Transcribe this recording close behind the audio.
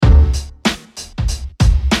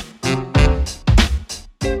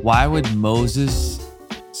Why would Moses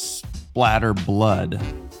splatter blood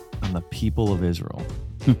on the people of Israel?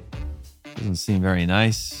 Doesn't seem very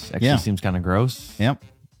nice. Actually, seems kind of gross. Yep.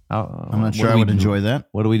 I'm not sure I would enjoy that.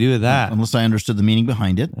 What do we do with that? Unless I understood the meaning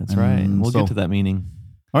behind it. That's right. We'll get to that meaning.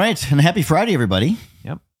 All right. And happy Friday, everybody.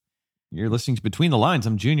 Yep. You're listening to Between the Lines.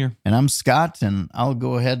 I'm Junior. And I'm Scott. And I'll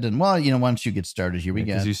go ahead and, why don't you get started here?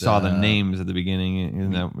 Because you saw the names at the beginning.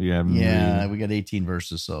 Isn't that we have? Yeah, we got 18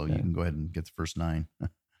 verses, so you can go ahead and get the first 9.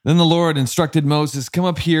 Then the Lord instructed Moses, come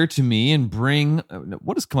up here to me and bring...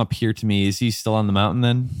 What does come up here to me? Is he still on the mountain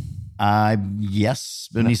then? Yes.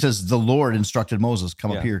 And he says the Lord instructed Moses, come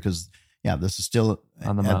up here because... Yeah, this is still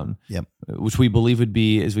on the mountain. Yep. Which we believe would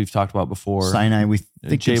be, as we've talked about before, Sinai. We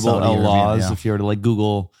think Jabal El Lawz. Yeah. If you were to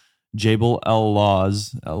Google Jabal El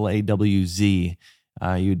Lawz, Lawz,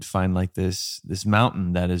 you'd find this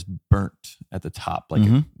mountain that is burnt at the top,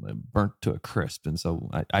 burnt to a crisp. And so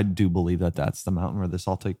I do believe that that's the mountain where this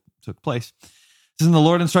all took place. And the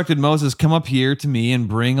Lord instructed Moses, come up here to me and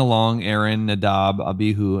bring along Aaron, Nadab,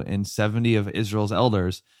 Abihu, and 70 of Israel's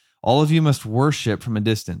elders. All of you must worship from a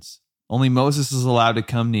distance. Only Moses is allowed to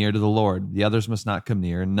come near to the Lord. The others must not come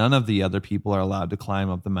near. None of the other people are allowed to climb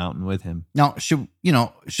up the mountain with him. Now, shouldn't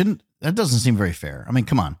that doesn't seem very fair. I mean,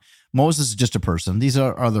 come on. Moses is just a person. These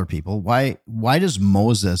are other people. Why does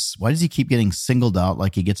he keep getting singled out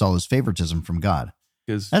like he gets all his favoritism from God?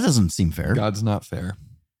 Because that doesn't seem fair. God's not fair.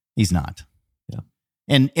 He's not. Yeah.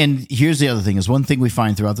 And here's the other thing is one thing we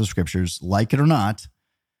find throughout the scriptures, like it or not,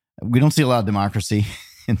 we don't see a lot of democracy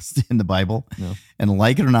in the Bible. No. And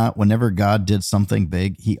like it or not, whenever God did something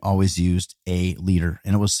big, he always used a leader,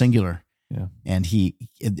 and it was singular. Yeah. And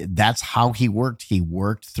that's how he worked. He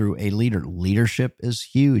worked through a leader. Leadership is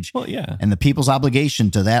huge. Well, yeah. And the people's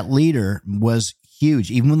obligation to that leader was huge.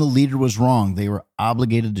 Even when the leader was wrong, they were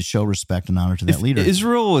obligated to show respect and honor to that leader.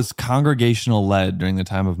 Israel was congregational led during the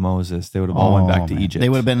time of Moses, they would have all went back to Egypt. They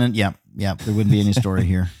would have been there wouldn't be any story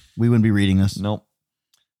here. We wouldn't be reading this. Nope.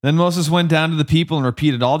 Then Moses went down to the people and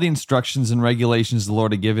repeated all the instructions and regulations the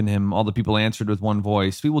Lord had given him. All the people answered with one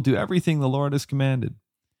voice, we will do everything the Lord has commanded.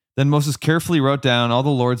 Then Moses carefully wrote down all the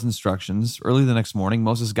Lord's instructions. Early the next morning,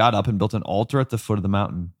 Moses got up and built an altar at the foot of the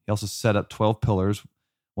mountain. He also set up 12 pillars,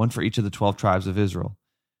 one for each of the 12 tribes of Israel.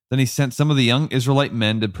 Then he sent some of the young Israelite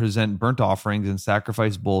men to present burnt offerings and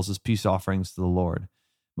sacrifice bulls as peace offerings to the Lord.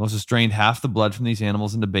 Moses drained half the blood from these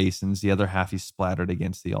animals into basins. The other half he splattered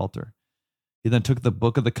against the altar. He then took the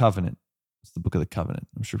Book of the Covenant. It's the Book of the Covenant.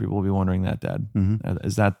 I'm sure people will be wondering that, Dad. Mm-hmm.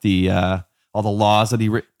 Is that the all the laws that he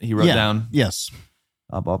wrote down? Yes.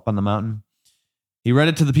 Up on the mountain. He read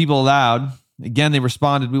it to the people aloud. Again, they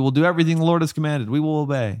responded, we will do everything the Lord has commanded. We will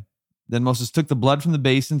obey. Then Moses took the blood from the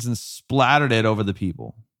basins and splattered it over the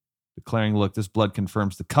people, declaring, look, this blood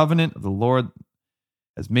confirms the covenant of the Lord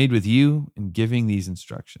has made with you in giving these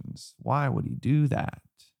instructions. Why would he do that?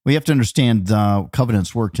 We have to understand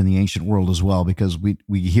covenants worked in the ancient world as well, because we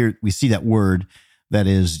see that word that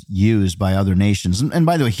is used by other nations. And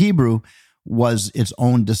by the way, Hebrew was its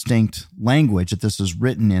own distinct language that this is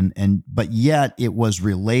written in, but yet it was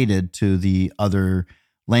related to the other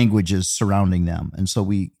languages surrounding them. And so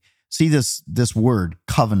we see this word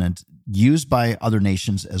covenant used by other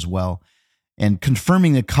nations as well, and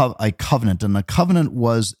confirming a covenant. And a covenant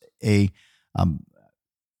was it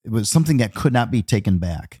was something that could not be taken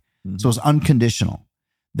back. Mm-hmm. So it was unconditional,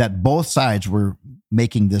 that both sides were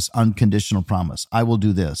making this unconditional promise. I will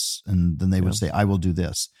do this. And then they would say, I will do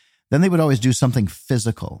this. Then they would always do something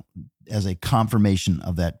physical as a confirmation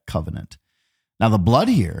of that covenant. Now, the blood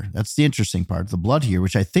here, that's the interesting part. The blood here,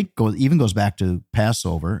 which I think goes back to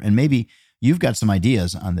Passover, and maybe you've got some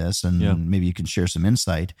ideas on this, and maybe you can share some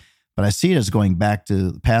insight. But I see it as going back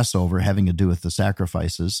to Passover, having to do with the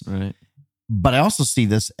sacrifices. Right. But I also see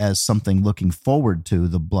this as something looking forward to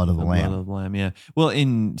the blood of the Lamb. Blood of the Lamb, yeah. Well,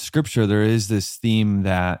 in Scripture, there is this theme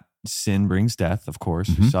that sin brings death, of course.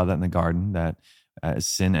 Mm-hmm. We saw that in the garden, that as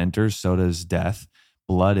sin enters, so does death.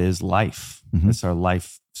 Blood is life. Mm-hmm. It's our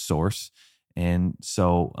life source. And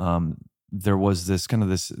so there was this kind of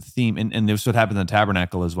this theme, and this would happen in the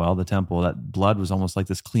tabernacle as well, the temple, that blood was almost like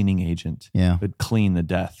this cleaning agent. Yeah. It would clean the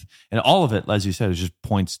death. And all of it, as you said, it just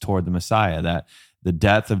points toward the Messiah, that the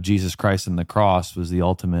death of Jesus Christ on the cross was the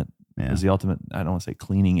ultimate, I don't want to say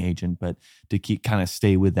cleaning agent, but to keep kind of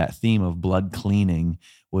stay with that theme of blood cleaning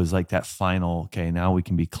was like that final, okay, now we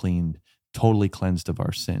can be cleaned, totally cleansed of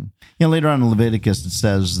our sin. Yeah, later on in Leviticus, it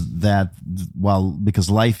says that because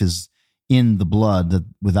life is in the blood, that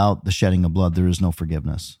without the shedding of blood, there is no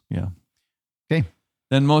forgiveness. Yeah. Okay.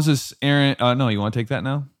 Then Moses, Aaron, no, you want to take that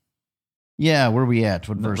now? Yeah, where are we at?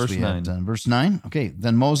 What verse verse we 9. at? Verse 9? Okay.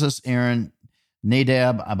 Then Moses, Aaron,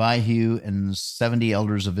 Nadab, Abihu, and 70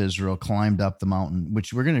 elders of Israel climbed up the mountain,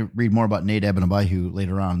 which we're going to read more about Nadab and Abihu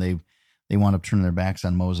later on. They wound up turning their backs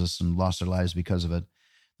on Moses and lost their lives because of it.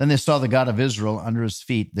 Then they saw the God of Israel. Under his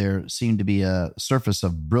feet there seemed to be a surface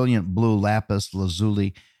of brilliant blue lapis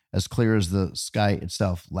lazuli, as clear as the sky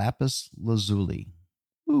itself. Lapis lazuli.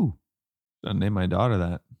 Ooh. I'll name my daughter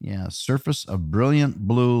that. Yeah, surface of brilliant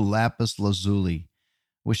blue lapis lazuli.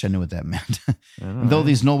 Wish I knew what that meant. And though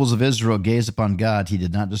these nobles of Israel gazed upon God, he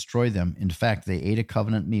did not destroy them. In fact, they ate a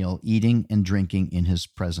covenant meal, eating and drinking in his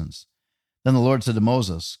presence. Then the Lord said to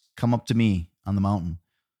Moses, "Come up to me on the mountain.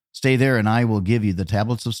 Stay there, and I will give you the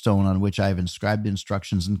tablets of stone on which I have inscribed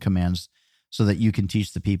instructions and commands so that you can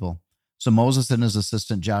teach the people." So Moses and his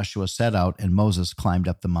assistant Joshua set out, and Moses climbed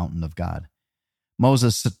up the mountain of God.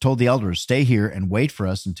 Moses told the elders, "Stay here and wait for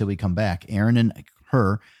us until we come back. Aaron and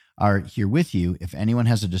Hur are here with you. If anyone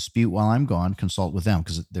has a dispute while I'm gone, consult with them,"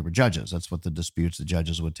 because they were judges. That's what the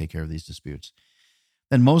judges would take care of these disputes.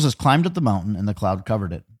 Then Moses climbed up the mountain, and the cloud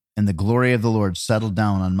covered it. And the glory of the Lord settled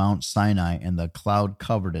down on Mount Sinai, and the cloud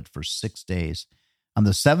covered it for 6 days. On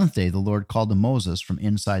the seventh day, the Lord called to Moses from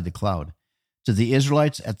inside the cloud. To the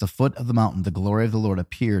Israelites at the foot of the mountain, the glory of the Lord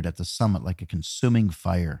appeared at the summit like a consuming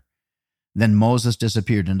fire. Then Moses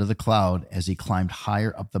disappeared into the cloud as he climbed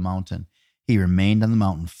higher up the mountain. He remained on the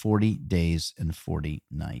mountain 40 days and 40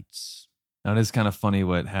 nights. Now, it is kind of funny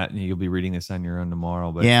what you'll be reading this on your own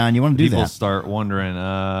tomorrow, but yeah, and you want to do that. People start wondering,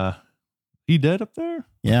 he dead up there?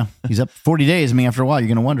 Yeah, he's up 40 days. I mean, after a while, you're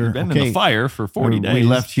going to wonder. He's been in the fire for 40 days. We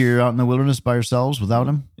left here out in the wilderness by ourselves without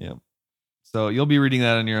him. Yeah. So you'll be reading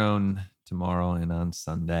that on your own tomorrow and on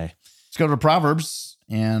Sunday. Let's go to Proverbs,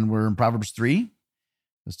 and we're in Proverbs 3,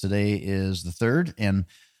 because today is the 3rd. And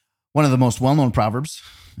one of the most well-known Proverbs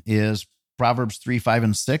is Proverbs 3, 5,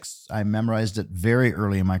 and 6. I memorized it very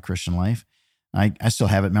early in my Christian life. I still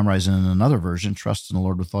have it memorized in another version. Trust in the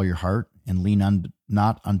Lord with all your heart and lean on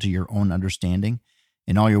not unto your own understanding.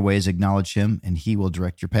 In all your ways acknowledge him, and he will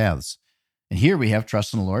direct your paths. And here we have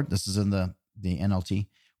trust in the Lord. This is in the NLT.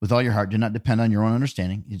 With all your heart, do not depend on your own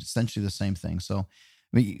understanding. It's essentially the same thing. So,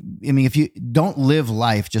 I mean, if you don't live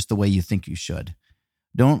life just the way you think you should,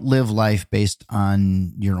 don't live life based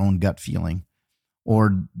on your own gut feeling,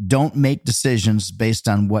 or don't make decisions based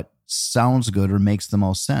on what sounds good or makes the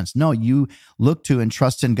most sense. No, you look to and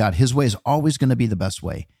trust in God. His way is always going to be the best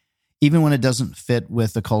way, even when it doesn't fit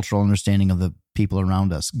with the cultural understanding of the people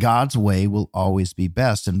around us. God's way will always be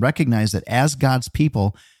best, and recognize that as God's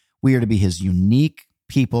people, we are to be his unique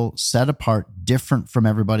people, set apart, different from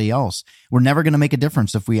everybody else. We're never going to make a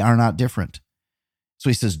difference if we are not different. So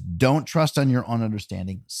he says, don't trust on your own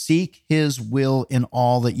understanding. Seek his will in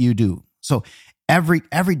all that you do. So every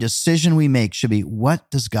decision we make should be, what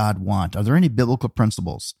does God want? Are there any biblical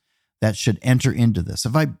principles that should enter into this?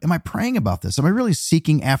 Am I praying about this? Am I really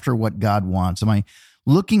seeking after what God wants? Am I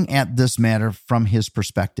looking at this matter from his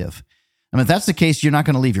perspective? I mean, if that's the case, you're not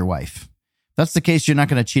going to leave your wife. If that's the case, you're not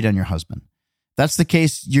going to cheat on your husband. If that's the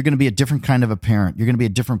case, you're going to be a different kind of a parent. You're going to be a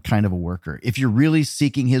different kind of a worker. If you're really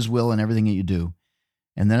seeking his will in everything that you do.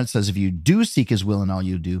 And then it says, if you do seek his will in all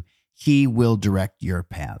you do, he will direct your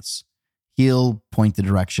paths. He'll point the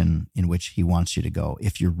direction in which he wants you to go.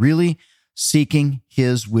 If you're really seeking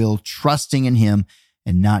his will, trusting in him,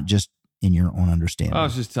 and not just in your own understanding. I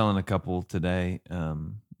was just telling a couple today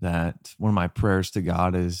that one of my prayers to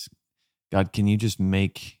God is, God, can you just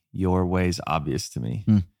make your ways obvious to me?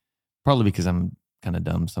 Probably because I'm kind of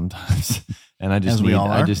dumb sometimes. And I just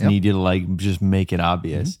need you to just make it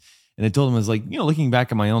obvious. Mm-hmm. And I told him, I was like, looking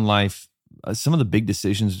back at my own life, some of the big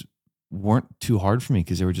decisions weren't too hard for me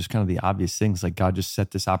because they were just kind of the obvious things. Like God just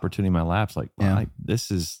set this opportunity in my laps. Like, well, this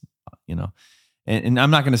is, and I'm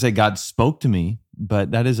not going to say God spoke to me,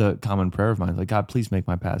 but that is a common prayer of mine. Like, God, please make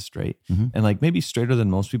my path straight. Mm-hmm. And like maybe straighter than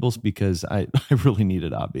most people's, because I really need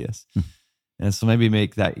it obvious. Mm-hmm. And so maybe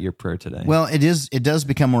make that your prayer today. Well, it does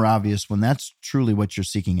become more obvious when that's truly what you're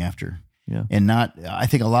seeking after. Yeah. And I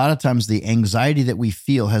think a lot of times the anxiety that we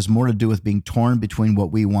feel has more to do with being torn between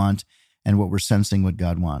what we want and what we're sensing what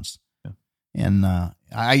God wants. Yeah. And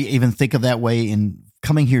I even think of that way in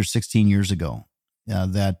coming here 16 years ago,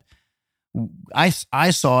 that I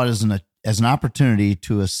saw it as an opportunity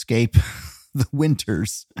to escape the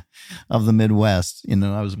winters of the Midwest.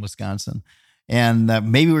 I was in Wisconsin. And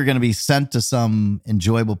maybe we're going to be sent to some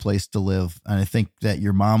enjoyable place to live. And I think that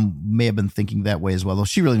your mom may have been thinking that way as well, though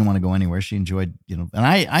she really didn't want to go anywhere. She enjoyed, and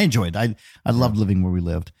I enjoyed. I loved living where we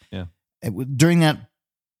lived. Yeah. During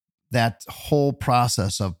that whole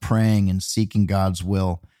process of praying and seeking God's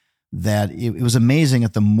will, that it was amazing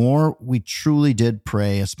that the more we truly did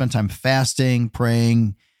pray, I spent time fasting,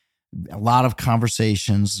 praying, a lot of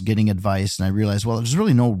conversations, getting advice. And I realized, well, there's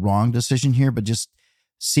really no wrong decision here, but just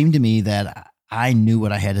seemed to me that I knew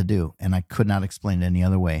what I had to do and I could not explain it any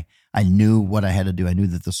other way. I knew what I had to do. I knew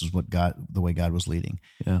that this was the way God was leading.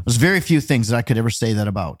 Yeah. There's very few things that I could ever say that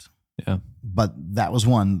about. Yeah. But that was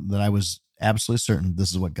one that I was absolutely certain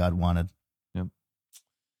this is what God wanted. Yep.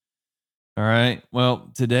 All right.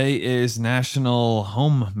 Well, today is National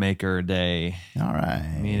Homemaker Day. All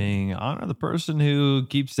right. Meaning honor the person who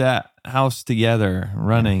keeps that house together,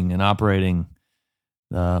 running and operating,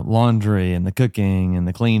 the laundry and the cooking and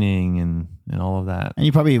the cleaning and all of that. And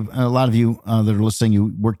you probably, a lot of you that are listening,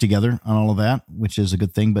 you work together on all of that, which is a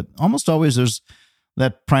good thing. But almost always there's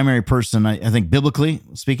that primary person. I think biblically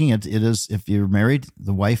speaking, it is, if you're married,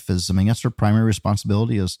 the wife is, I mean, that's her primary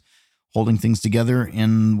responsibility, is holding things together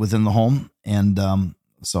within the home. And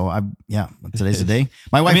today's the day.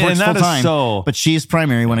 My wife works full time, but she's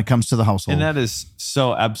primary when it comes to the household. And that is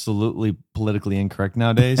so absolutely politically incorrect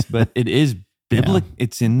nowadays, but it is biblical. Yeah.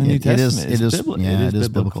 It's in the New Testament. It is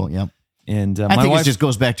biblical. Yep. And I think it just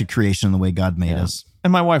goes back to creation and the way God made us.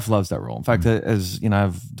 And my wife loves that role. In fact, as you know, I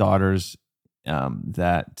have daughters and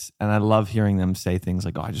I love hearing them say things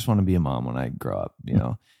like, "Oh, I just want to be a mom when I grow up." You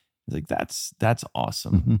know, it's like that's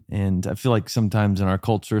awesome. Mm-hmm. And I feel like sometimes in our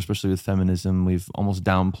culture, especially with feminism, we've almost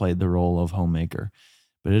downplayed the role of homemaker.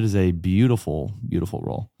 But it is a beautiful, beautiful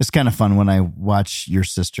role. It's kind of fun when I watch your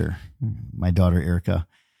sister, my daughter Erica,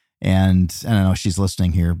 and I don't know if she's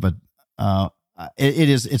listening here, but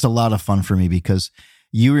it's a lot of fun for me because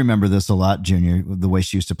you remember this a lot, Junior, the way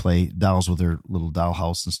she used to play dolls with her little doll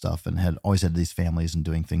house and stuff, and always had these families and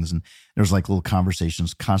doing things. And there was like little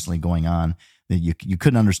conversations constantly going on that you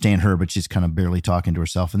couldn't understand her, but she's kind of barely talking to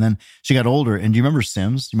herself. And then she got older. And do you remember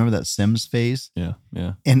Sims? Do you remember that Sims phase? Yeah.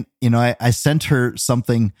 Yeah. And, you know, I sent her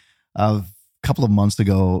something a couple of months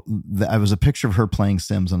ago. I was a picture of her playing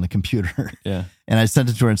Sims on the computer. Yeah. And I sent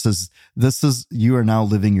it to her and says, you are now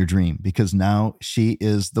living your dream, because now she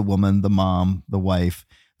is the woman, the mom, the wife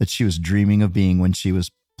that she was dreaming of being when she was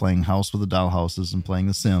playing house with the doll houses and playing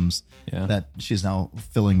the Sims. Yeah. That she's now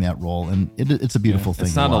filling that role. And it's a beautiful thing.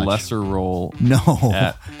 It's not to watch. A lesser role. No.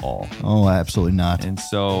 At all. Oh, absolutely not. And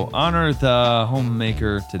so honor the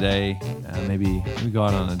homemaker today. Maybe go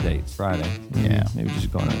out on a date. It's Friday. Maybe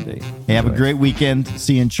just go on a date. Hey, have a great weekend.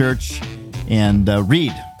 See you in church. And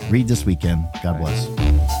read this weekend. God bless.